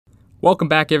Welcome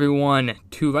back, everyone,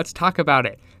 to Let's Talk About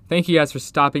It. Thank you guys for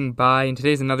stopping by, and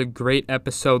today's another great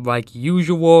episode like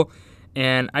usual.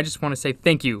 And I just want to say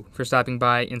thank you for stopping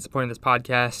by and supporting this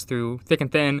podcast through thick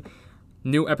and thin.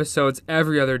 New episodes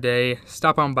every other day.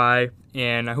 Stop on by,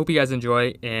 and I hope you guys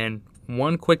enjoy. And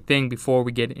one quick thing before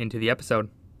we get into the episode.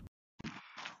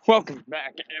 Welcome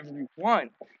back,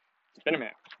 everyone. It's been a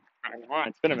minute. I don't know why,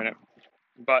 it's been a minute.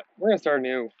 But we're going to start a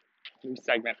new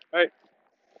segment, right?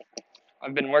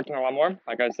 I've been working a lot more,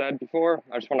 like I said before.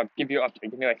 I just want to give you an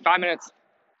update. Give me like 5 minutes,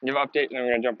 give an update, and then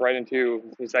we're going to jump right into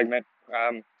this new segment.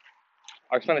 I'll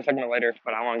explain the segment later,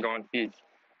 but I want to go into these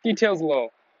details a little.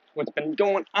 What's been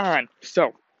going on?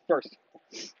 So, first,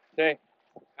 today,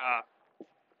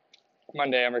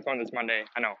 Monday, I'm recording this Monday.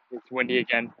 I know, it's windy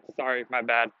again. Sorry, my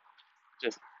bad.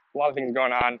 Just a lot of things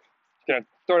going on. Just going to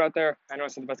throw it out there. I know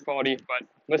it's not the best quality, but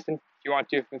listen if you want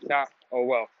to. If it's not, oh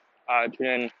well. Tune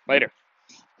in later.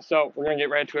 So, we're going to get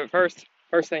right into it first.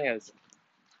 First thing is,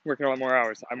 working a lot more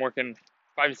hours. I'm working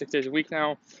 5 to 6 days a week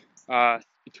now,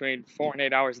 between 4 and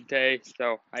 8 hours a day.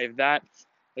 So I have that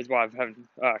as well. I've had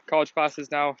college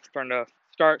classes now starting to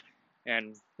start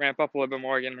and ramp up a little bit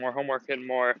more, getting more homework, getting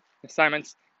more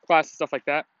assignments, classes, stuff like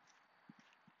that.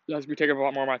 That's going to take up a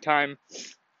lot more of my time.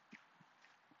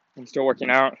 I'm still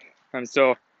working out. I'm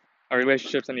still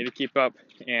relationships I need to keep up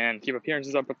and keep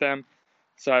appearances up with them.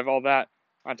 So I have all that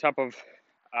on top of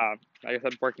like I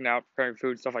said, working out, preparing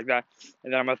food, stuff like that.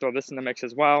 And then I'm going to throw this in the mix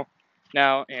as well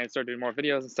now and start doing more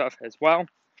videos and stuff as well.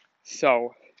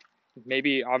 So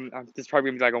maybe this is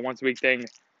probably going to be like a once a week thing,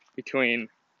 between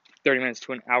 30 minutes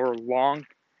to an hour long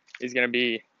is going to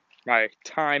be my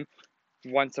time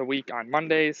once a week on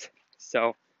Mondays.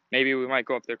 So maybe we might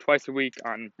go up there twice a week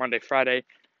on Monday, Friday.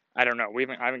 I don't know.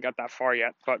 I haven't got that far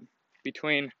yet, but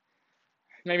between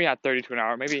maybe not 30 to an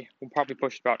hour, maybe we'll probably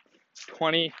push about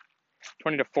 20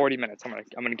 to 40 minutes. I'm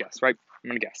gonna guess, right? I'm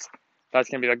gonna guess. That's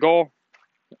gonna be the goal.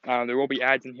 There will be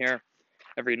ads in here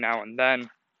every now and then,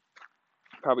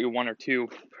 probably 1 or 2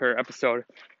 per episode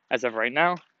as of right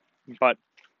now. But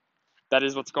that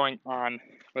is what's going on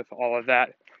with all of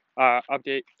that.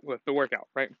 Update with the workout,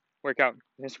 right? Workout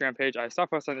Instagram page. I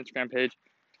stopped posting on the Instagram page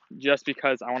just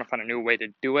because I want to find a new way to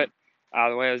do it.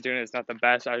 The way I was doing it is not the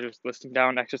best. I was just listing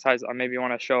down exercises. I maybe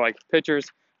want to show like pictures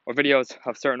or videos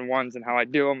of certain ones and how I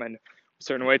do them and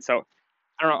certain weights. So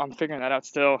I don't know. I'm figuring that out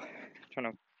still.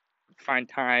 Trying to find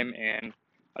time and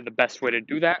the best way to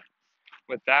do that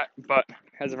with that. But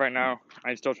as of right now,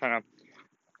 I'm still trying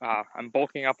to. I'm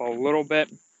bulking up a little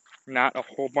bit, not a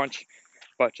whole bunch,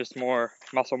 but just more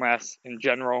muscle mass in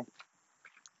general.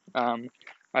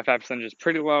 My fat percentage is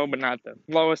pretty low, but not the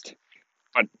lowest.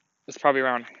 But it's probably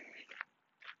around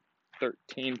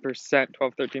 13%,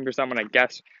 12-13%, I'm gonna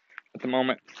guess at the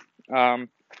moment.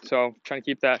 So trying to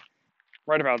keep that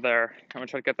right about there. I'm gonna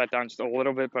try to get that down just a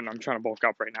little bit, but I'm trying to bulk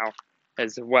up right now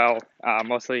as well.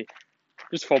 Mostly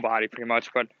just full body, pretty much,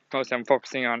 but mostly I'm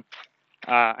focusing on.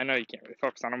 I know you can't really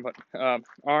focus on them, but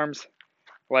arms,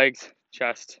 legs,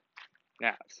 chest,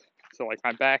 abs. So like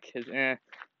my back is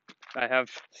I have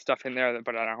stuff in there,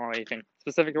 but I don't have anything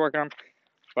specific to work on.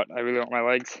 But I really want my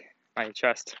legs, my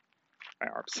chest, my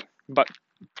arms. But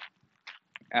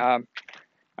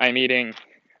I'm eating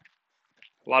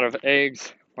a lot of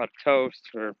eggs, a lot of toast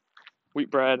or wheat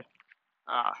bread,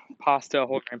 pasta,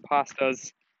 whole grain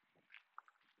pastas.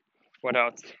 What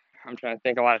else? I'm trying to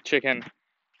think. A lot of chicken,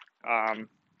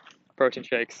 protein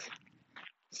shakes,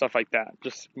 stuff like that.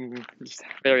 Just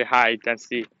very high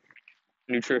density,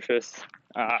 nutritious,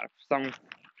 some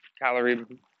calorie,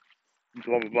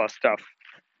 blah blah blah stuff.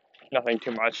 Nothing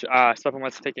too much.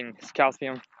 Supplements, taking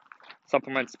calcium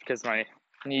supplements because my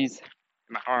knees,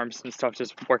 my arms and stuff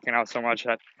just working out so much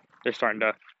that they're starting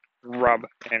to rub,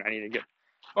 and I need to get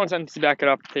to back it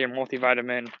up. Take a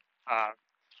multivitamin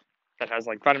that has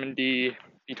like vitamin D,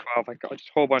 B12, like just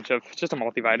a whole bunch of just a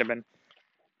multivitamin.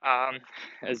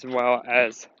 As well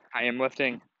as I am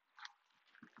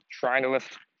trying to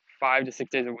lift 5 to 6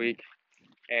 days a week,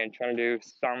 and trying to do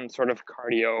some sort of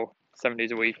cardio 7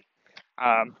 days a week.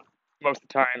 Most of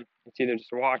the time, it's either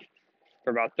just a walk for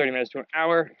about 30 minutes to an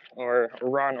hour, or a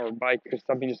run or a bike, because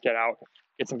something just get out,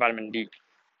 get some vitamin D.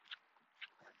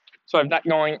 So I have that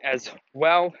going as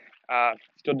well.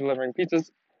 Still delivering pizzas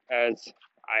as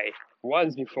I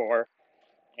was before,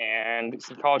 and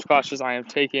some college classes I am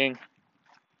taking.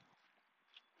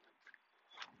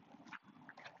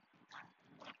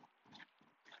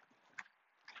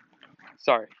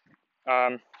 Sorry.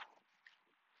 I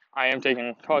am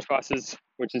taking college classes,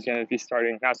 which is going to be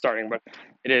not starting, but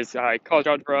it is college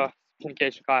algebra,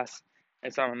 communication class,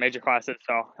 and some major classes.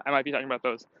 So I might be talking about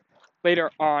those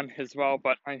later on as well,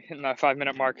 but I'm hitting that 5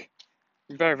 minute mark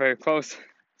very, very close.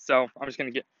 So I'm just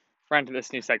going to get right into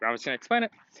this new segment. I'm just going to explain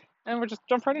it, and we'll just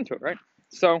jump right into it, right?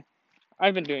 So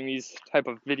I've been doing these type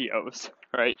of videos,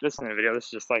 right? This isn't a video. This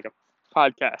is just like a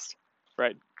podcast,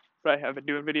 right? But I have been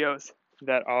doing videos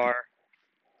that are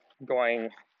going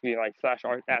to be like slash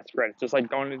ask Reddit, just like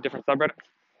going to different subreddits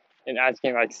and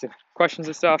asking like questions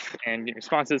and stuff and getting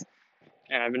responses.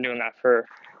 And I've been doing that for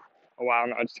a while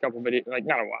now, just a couple videos, like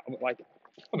not a while, but like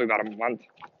probably about a month.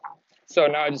 So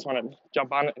now I just want to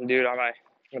jump on it and do it on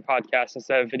the podcast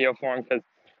instead of video form because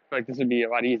I feel like this would be a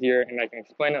lot easier and I can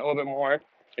explain it a little bit more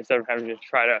instead of having to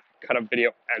try to cut up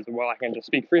video as well. I can just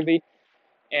speak freely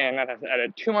and not have to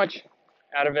edit too much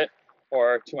out of it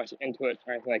or too much into it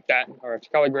or anything like that, or to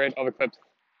color grade all the clips.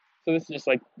 So this is just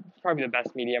like probably the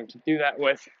best medium to do that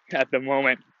with at the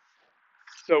moment.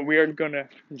 So we are gonna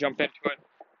jump into it.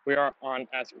 We are on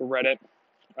Ask Reddit.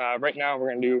 Right now we're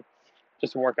gonna do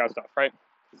just some workout stuff, right?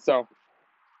 So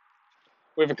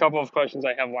we have a couple of questions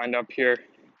I have lined up here.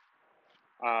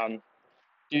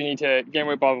 Do you need to gain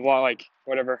weight, blah, blah, blah, like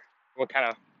whatever, what kind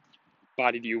of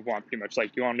body do you want pretty much?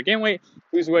 Like, do you want to gain weight,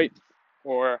 lose weight,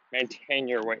 or maintain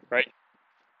your weight, right?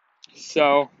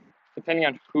 So depending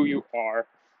on who you are,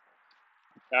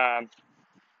 there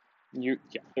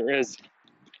is,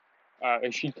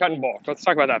 if you cut and bulk, let's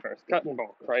talk about that first, cut and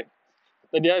bulk, right?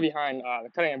 The idea behind the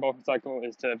cutting and bulking cycle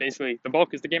is to basically, the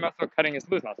bulk is to gain muscle, cutting is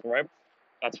to lose muscle, right?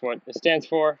 That's what it stands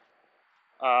for.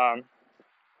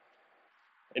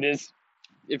 It is,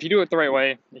 if you do it the right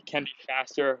way, it can be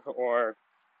faster or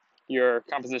your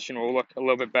composition will look a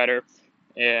little bit better.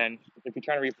 And if you're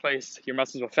trying to replace your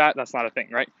muscles with fat, that's not a thing,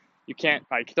 right? You can't,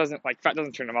 like, fat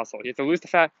doesn't turn to muscle. You have to lose the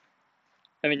fat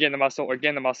and then gain the muscle, or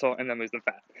gain the muscle and then lose the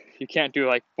fat. You can't do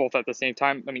like both at the same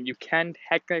time. I mean, you can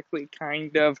technically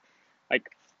kind of, like,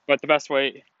 but the best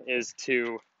way is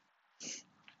to,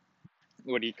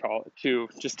 to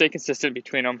just stay consistent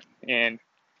between them and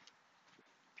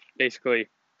basically,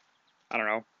 I don't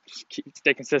know, just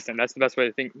stay consistent. That's the best way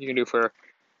to think you can do for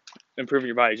improving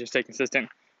your body. Just stay consistent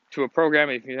to a program,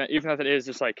 even if it is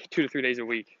just like 2 to 3 days a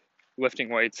week lifting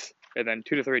weights, and then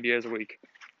 2 to 3 days a week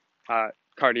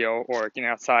cardio or getting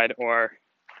outside or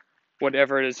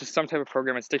whatever it is. Just some type of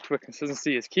program and stick to it.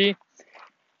 Consistency is key.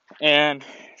 And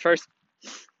first,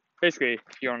 basically,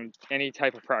 if you're on any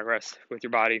type of progress with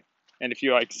your body, and if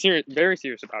you're like very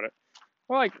serious about it,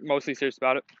 or like mostly serious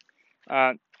about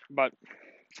it, but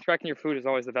tracking your food is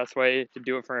always the best way to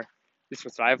do it, for at least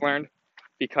what I've learned,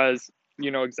 because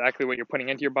you know exactly what you're putting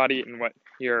into your body and what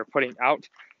you're putting out.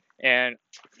 And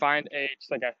find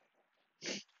just like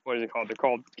what is it called? They're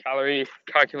called calorie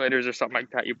calculators or something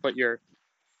like that. You put your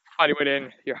body weight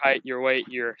in, your height, your weight,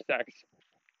 your sex,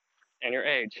 and your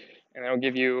age, and it'll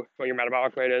give you what your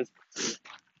metabolic rate is.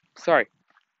 Sorry,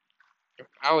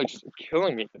 allergies are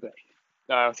killing me today.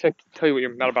 I'll tell you what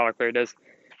your metabolic rate is,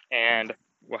 and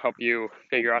will help you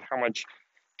figure out how much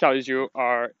calories you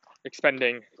are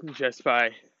expending just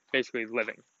by basically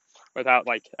living without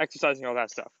like exercising, all that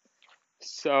stuff.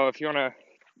 So if you want to,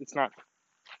 it's not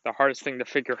the hardest thing to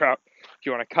figure out. If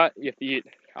you want to cut, you have to eat,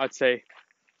 I'd say,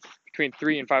 between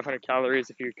 300 and 500 calories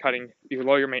if you're cutting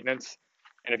below your maintenance,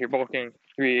 and if you're bulking,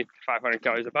 300 to 500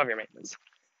 calories above your maintenance.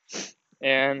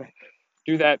 And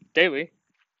do that daily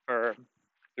for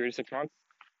 3 to 6 months.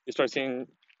 You start seeing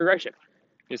progression.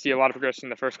 You see a lot of progression in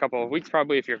the first couple of weeks,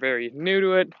 probably if you're very new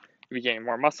to it. You'll be gaining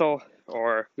more muscle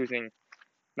or losing,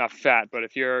 not fat, but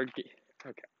if you're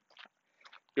okay,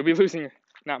 you'll be losing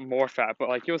not more fat, but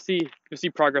like you'll see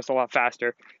progress a lot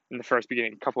faster in the first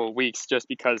beginning couple of weeks, just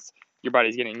because your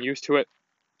body's getting used to it.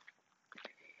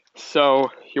 So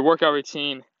your workout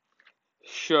routine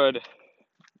should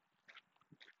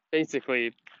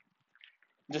basically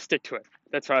just stick to it.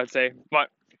 That's what I'd say. But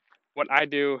what I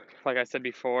do, like I said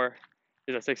before,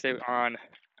 is a 6 day on.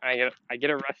 I get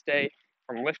a rest day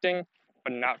from lifting,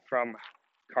 but not from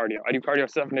cardio. I do cardio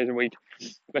 7 days a week,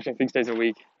 lifting 6 days a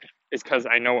week. It's because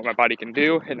I know what my body can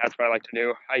do, and that's what I like to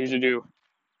do. I usually do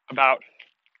about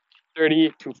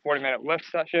 30 to 40 minute lift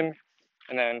session,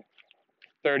 and then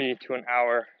 30 to an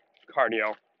hour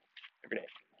cardio every day.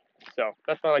 So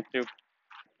that's what I like to do.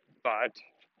 But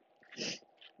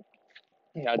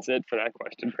that's it for that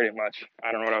question, pretty much.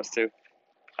 I don't know what else to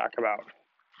talk about.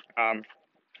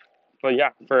 But yeah,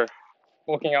 for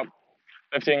bulking up,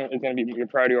 lifting is going to be your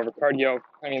priority over cardio.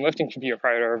 I mean, lifting should be your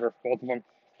priority over both of them,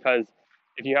 because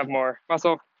if you have more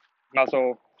muscle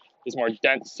is more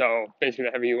dense. So basically,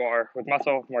 the heavier you are with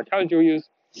muscle, the more calories you'll use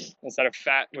instead of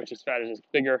fat, which is fat is just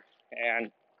bigger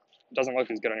and doesn't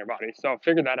look as good on your body. So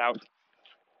figure that out.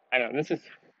 I know this is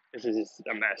just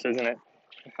a mess, isn't it?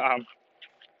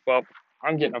 Well,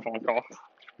 I'm getting a phone call,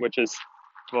 which is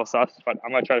a little sus, but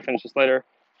I'm going to try to finish this later,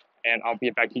 and I'll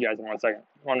get back to you guys in 1 second.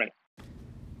 1 minute.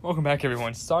 Welcome back,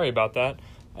 everyone. Sorry about that.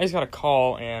 I just got a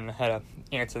call and had to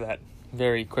answer that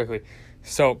very quickly.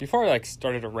 So before I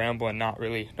started to ramble and not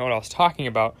really know what I was talking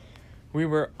about, we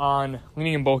were on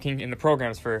leaning and bulking in the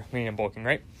programs for leaning and bulking,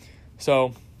 right?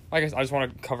 So I just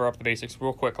want to cover up the basics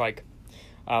real quick.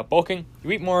 Bulking,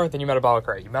 you eat more than your metabolic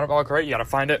rate. Your metabolic rate, you got to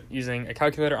find it using a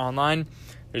calculator online.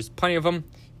 There's plenty of them.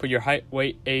 Put your height,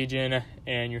 weight, age in,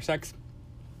 and your sex.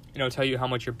 It'll tell you how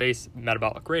much your base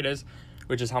metabolic rate is,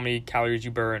 which is how many calories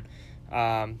you burn.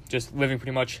 Just living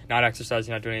pretty much, not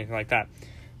exercising, not doing anything like that.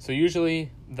 So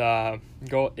usually the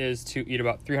goal is to eat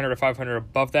about 300 to 500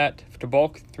 above that to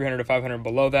bulk, 300 to 500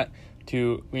 below that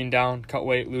to lean down, cut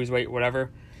weight, lose weight, whatever.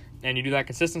 And you do that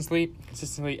consistently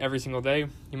every single day.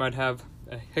 You might have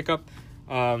a hiccup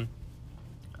on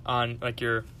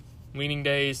your leaning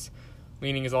days.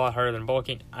 Leaning is a lot harder than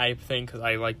bulking, I think, because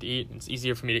I like to eat. It's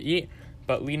easier for me to eat.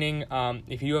 But leaning,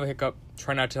 if you do have a hiccup,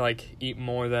 try not to eat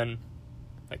more than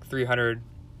 300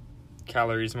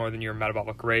 calories more than your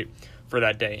metabolic rate for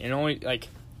that day. And only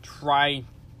try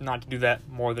not to do that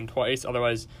more than twice.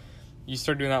 Otherwise, you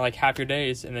start doing that half your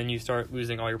days, and then you start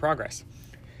losing all your progress.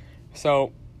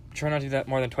 So try not to do that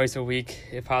more than twice a week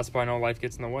if possible. I know life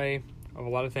gets in the way of a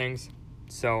lot of things,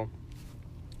 so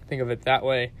think of it that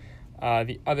way.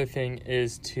 The other thing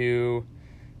is to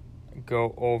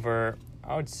go over,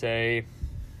 I would say,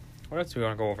 what else do we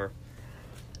want to go over?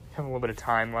 Have a little bit of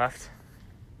time left.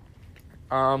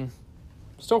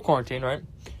 Still quarantine, right?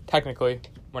 Technically,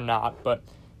 we're not, but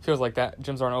feels like that.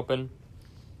 Gyms aren't open.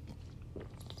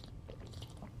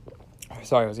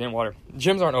 Sorry, I was getting water.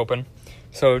 Gyms aren't open,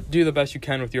 so do the best you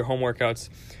can with your home workouts.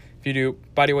 If you do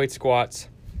bodyweight squats,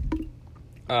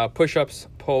 push-ups,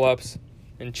 pull-ups,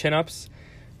 and chin-ups,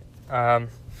 and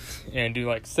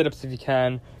do sit-ups if you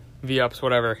can, V-ups,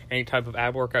 whatever, any type of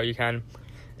ab workout you can,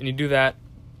 and you do that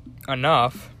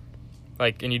enough,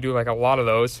 and you do a lot of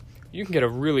those, you can get a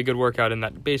really good workout in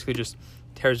that basically just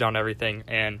tears down everything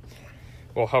and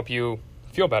will help you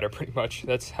feel better pretty much.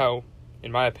 That's how,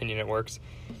 in my opinion, it works,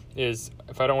 is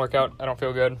if I don't work out, I don't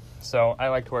feel good, so I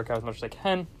like to work out as much as I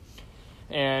can,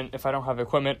 and if I don't have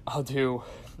equipment, I'll do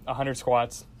 100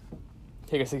 squats,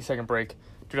 take a 60-second break,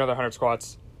 do another 100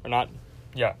 squats, do another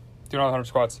 100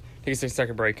 squats, take a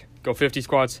 60-second break, go 50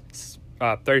 squats,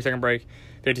 30-second break,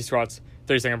 50 squats,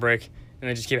 30-second break, and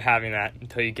then just keep having that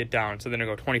until you get down. So then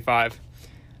it'll go 25,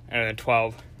 and then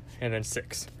 12, and then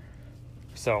 6.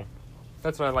 So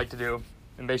that's what I like to do,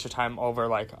 and base your time over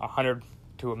 100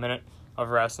 to a minute of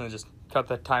rest, and then just cut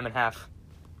the time in half,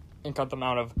 and cut the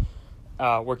amount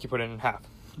of work you put in half.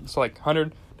 So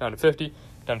 100, down to 50,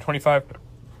 down to 25,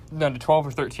 down to 12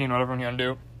 or 13, whatever you want to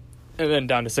do, and then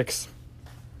down to 6,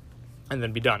 and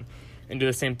then be done. And do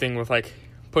the same thing with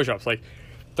push-ups,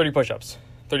 30 push-ups,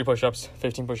 30 push-ups,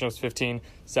 15 push-ups, 15,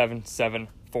 7, 7,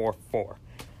 4, 4.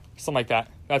 Something like that.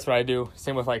 That's what I do.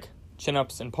 Same with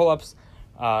chin-ups and pull-ups,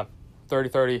 30,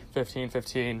 30, 15,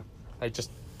 15,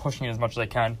 just pushing it as much as I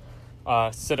can.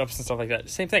 Sit-ups and stuff like that.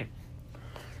 Same thing.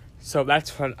 So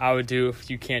that's what I would do if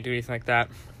you can't do anything like that.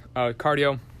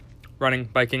 Cardio, running,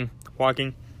 biking,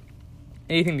 walking,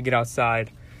 anything to get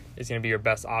outside is going to be your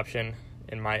best option,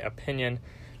 in my opinion.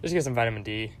 Just get some vitamin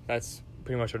D. That's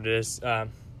pretty much what it is.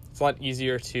 It's a lot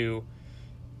easier to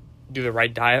do the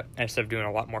right diet instead of doing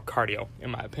a lot more cardio, in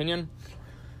my opinion.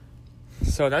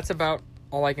 So that's about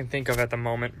all I can think of at the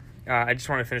moment. I just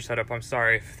want to finish that up. I'm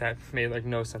sorry if that made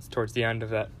no sense towards the end of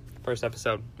that first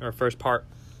episode, or first part.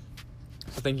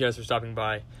 So thank you guys for stopping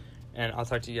by, and I'll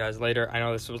talk to you guys later. I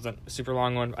know this wasn't a super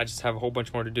long one. I just have a whole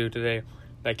bunch more to do today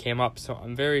that came up, so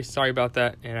I'm very sorry about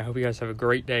that, and I hope you guys have a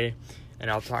great day,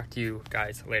 and I'll talk to you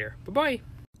guys later. Bye-bye.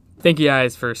 Thank you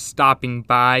guys for stopping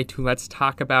by to Let's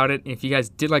Talk About It. If you guys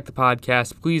did like the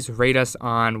podcast, please rate us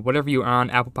on whatever you're on,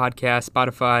 Apple Podcasts,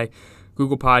 Spotify,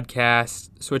 Google Podcasts,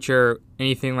 Switcher,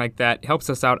 anything like that. It helps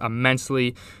us out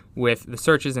immensely with the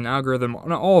searches and algorithm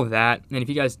and all of that. And if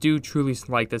you guys do truly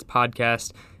like this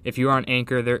podcast, if you're on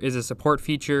Anchor, there is a support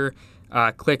feature.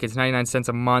 Click, it's 99 cents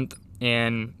a month,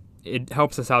 and it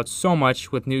helps us out so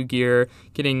much with new gear,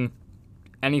 getting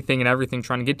anything and everything,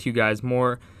 trying to get to you guys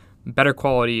more, better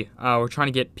quality. We're trying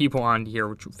to get people on here.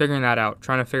 We're figuring that out,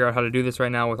 trying to figure out how to do this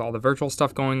right now with all the virtual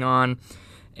stuff going on.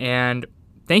 And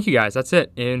thank you guys. That's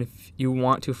it. And if you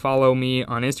want to follow me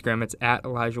on Instagram, it's at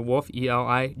Elijah Wolf,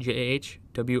 ElijahWolff.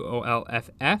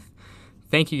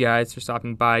 Thank you guys for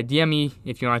stopping by. DM me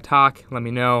if you want to talk. Let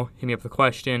me know. Hit me up with a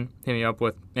question. Hit me up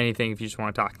with anything if you just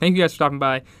want to talk. Thank you guys for stopping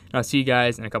by, and I'll see you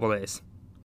guys in a couple days.